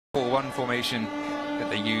4-1 formation that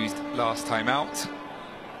they used last time out.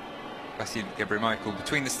 Basil Michael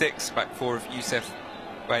between the sticks, back four of Youssef,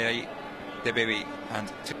 Baye, Debewi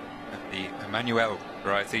and the Emmanuel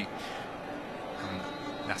variety, and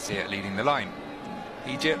Nasir leading the line.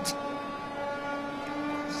 Egypt,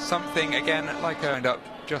 something again like a up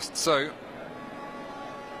just so.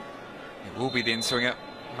 It will be the in-swinger,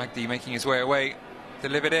 Magdi making his way away,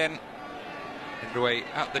 delivered in, headed away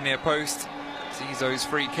at the near post. Zizo's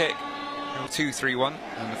free kick, 2-3-1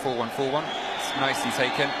 and the 4-1-4-1. It's nicely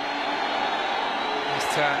taken. Nice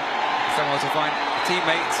turn, somewhere to find a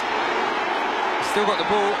teammate. Still got the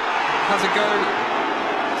ball, has a go.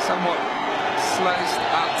 Somewhat sliced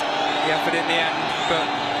at the effort in the end, but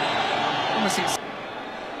honestly,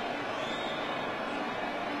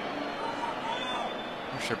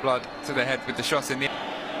 rush of blood to the head with the shot in the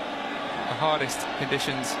hardest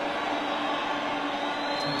conditions.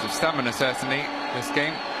 In terms of stamina, certainly, this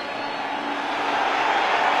game.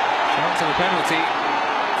 Chance of a penalty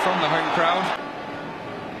from the home crowd.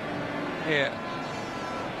 Here,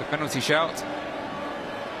 the penalty shout.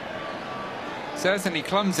 Certainly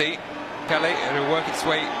clumsy. Kelly, it'll work its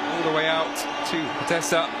way all the way out to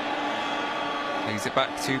Potessa. Leaves it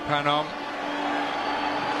back to Panam.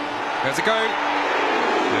 There's a go.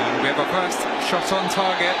 And we have our first shot on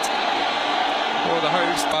target for the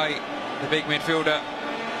host by the big midfielder.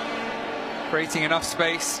 Creating enough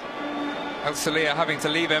space. El Salia having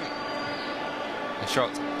to leave him. The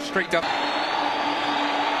shot streaked up.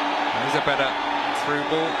 There's a better through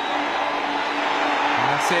ball. And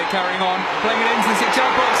Nasir carrying on, playing it into the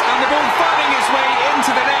 6-yard box, and the ball finding its way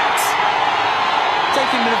into the net.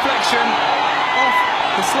 Taking the deflection off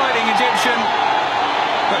the sliding Egyptian.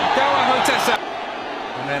 But Dawa Hotessa.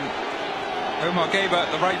 And then Omar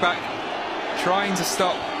Gaba, the right back, trying to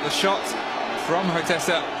stop the shot from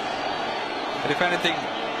Hotessa. But if anything,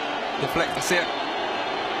 deflect Nasir.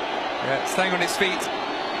 Yeah, staying on his feet,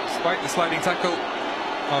 despite the sliding tackle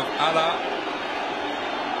of Allah.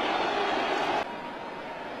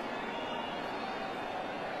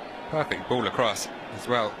 Perfect ball across as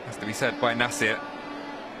well, has to be said, by Nasir.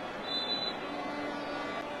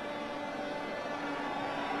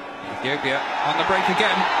 Ethiopia on the break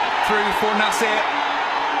again, through for Nasir.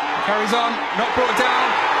 Carries on, not brought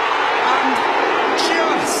down, and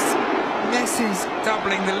just misses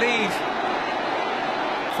doubling the lead.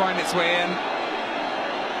 Find its way in.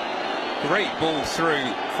 Great ball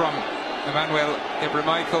through from Emmanuel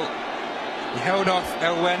Michael. He held off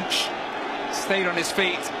El Wench, stayed on his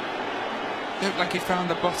feet. Looked like he found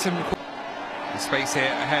the bottom. The space here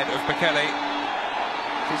ahead of Bekele.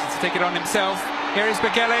 Chooses to take it on himself. Here is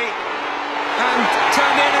Bekele. And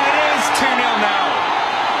turned in, and it is 2-0 now.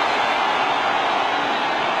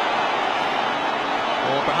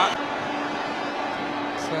 Or perhaps,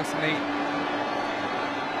 certainly,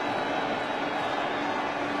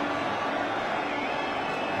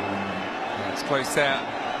 it's close there.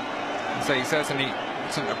 So he certainly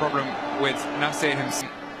wasn't a problem with Nasir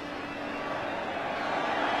himself.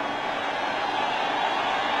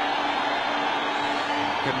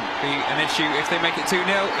 Couldn't be an issue if they make it 2-0.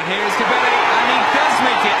 And here is Bekele, and he does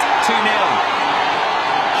make it 2-0.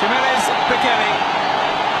 Shemeles Bekele.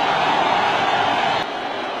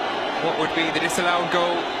 What would be the disallowed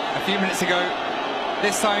goal a few minutes ago?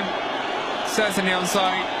 This time, certainly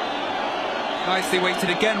onside. Nicely weighted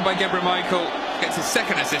again by Michael. Gets his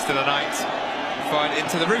second assist of the night. Fired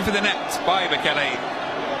into the roof of the net by Bekele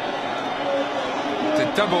to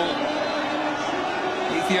double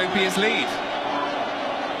Ethiopia's lead.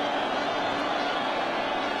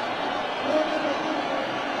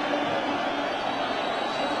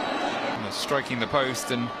 Striking the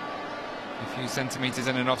post and a few centimetres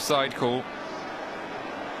in an offside call.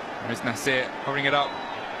 There is Nasir holding it up.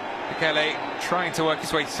 Bekele trying to work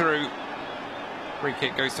his way through. Free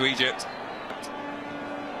kick goes to Egypt.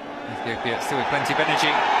 Ethiopia still with plenty of energy.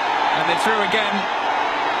 And they're through again.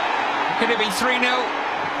 Could it be 3-0?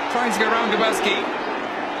 Trying to go around Gabaski.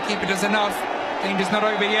 Keeper does enough. Danger's not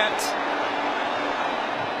over yet.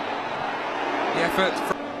 The effort.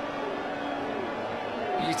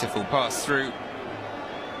 Beautiful pass through.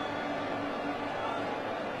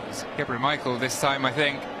 It's Michael this time, I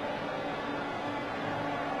think.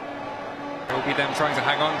 It will be them trying to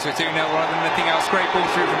hang on to a 2-0 rather than anything else. Great ball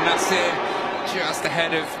through from Nasir, just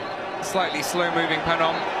ahead of slightly slow-moving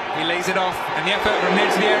Panam. He lays it off, and the effort from near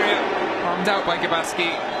to the area, armed out by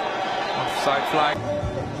Gabaski. Offside flag.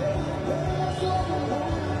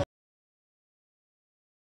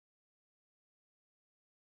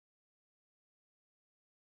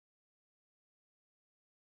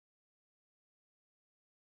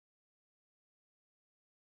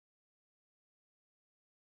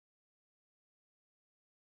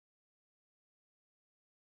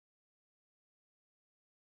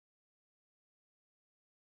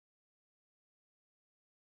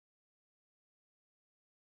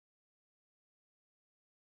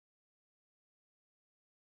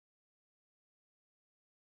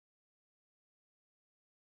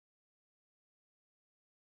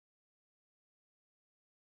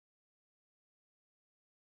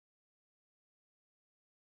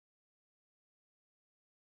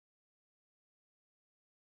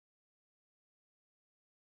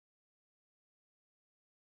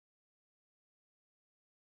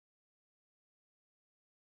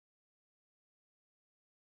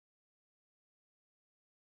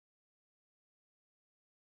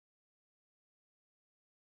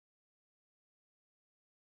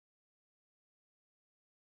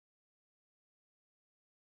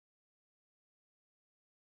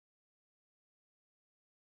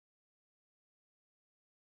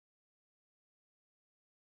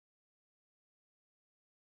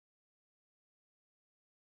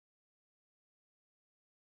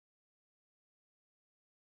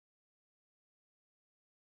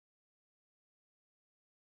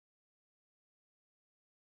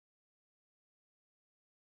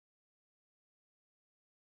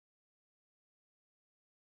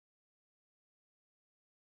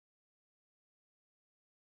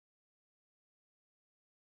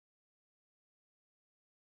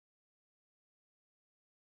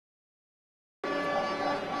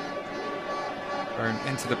 Thrown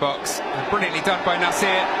into the box. And brilliantly done by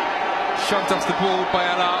Nasir. Shoved off the ball by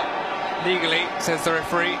Allah. Legally, says the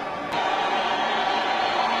referee.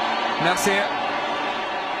 Nasir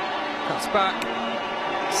cuts back.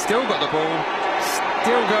 Still got the ball.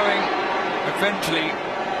 Still going. Eventually,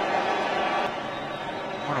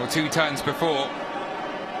 one or two turns before.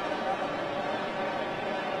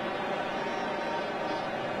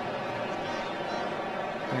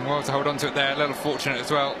 Doing well to hold on to it there. A little fortunate as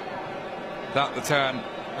well. That the turn.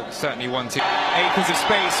 It was certainly 1-2. Acres of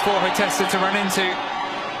space for Hotesta to run into.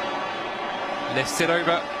 Lifts it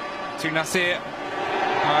over to Nasir.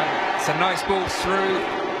 It's a nice ball through.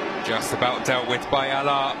 Just about dealt with by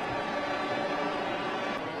Allah.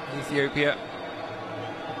 Ethiopia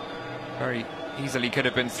very easily could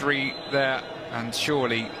have been 3 there, and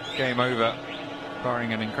surely game over,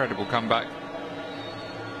 barring an incredible comeback.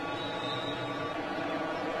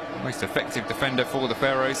 Most effective defender for the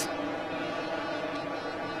Pharaohs.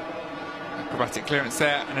 Acrobatic clearance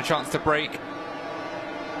there and a chance to break.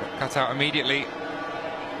 But cut out immediately.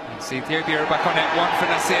 And see Ethiopia are back on it. One for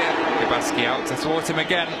Nasir. Gabaski out to thwart him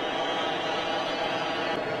again.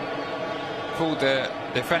 Fooled the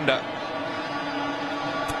defender.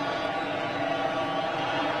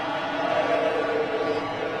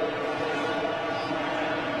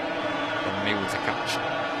 Unable to catch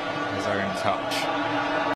his own touch.